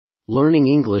Learning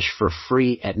English for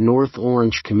free at North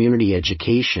Orange Community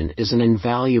Education is an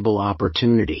invaluable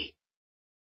opportunity,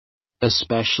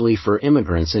 especially for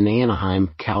immigrants in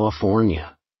Anaheim,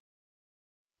 California.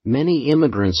 Many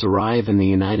immigrants arrive in the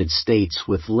United States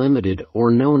with limited or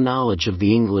no knowledge of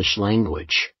the English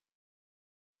language.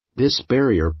 This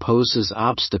barrier poses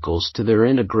obstacles to their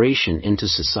integration into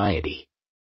society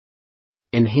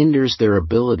and hinders their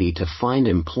ability to find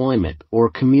employment or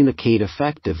communicate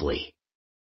effectively.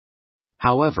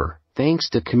 However,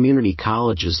 thanks to community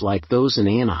colleges like those in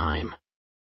Anaheim,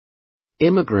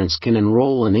 immigrants can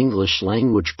enroll in English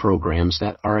language programs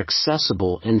that are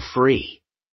accessible and free.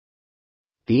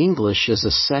 The English as a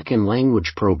Second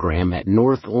Language program at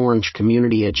North Orange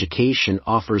Community Education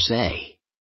offers a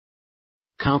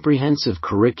comprehensive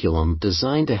curriculum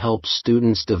designed to help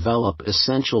students develop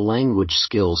essential language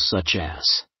skills such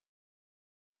as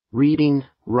reading,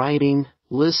 writing,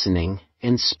 listening,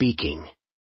 and speaking.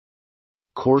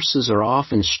 Courses are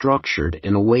often structured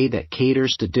in a way that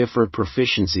caters to different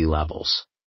proficiency levels,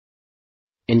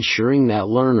 ensuring that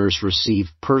learners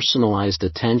receive personalized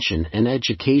attention and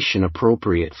education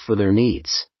appropriate for their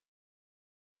needs.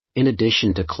 In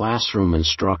addition to classroom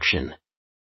instruction,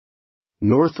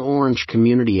 North Orange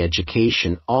Community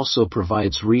Education also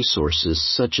provides resources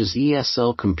such as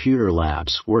ESL computer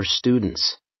labs where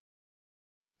students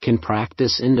can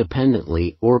practice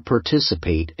independently or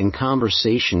participate in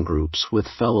conversation groups with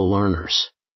fellow learners.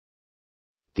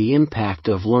 The impact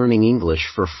of learning English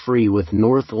for free with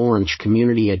North Orange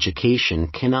Community Education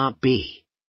cannot be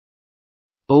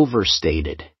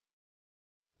overstated.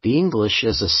 The English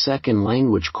as a Second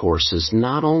Language courses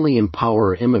not only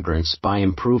empower immigrants by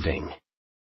improving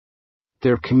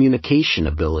their communication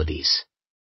abilities,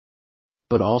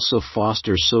 but also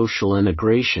foster social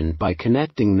integration by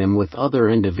connecting them with other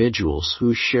individuals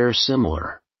who share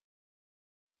similar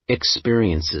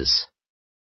experiences.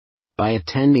 By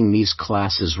attending these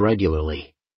classes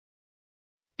regularly,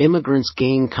 immigrants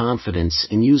gain confidence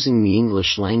in using the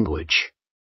English language,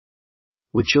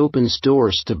 which opens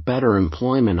doors to better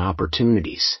employment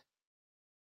opportunities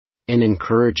and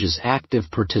encourages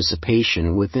active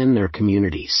participation within their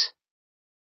communities.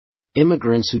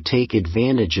 Immigrants who take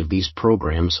advantage of these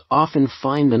programs often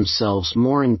find themselves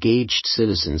more engaged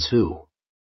citizens who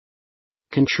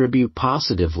contribute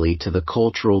positively to the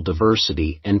cultural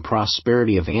diversity and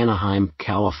prosperity of Anaheim,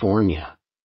 California.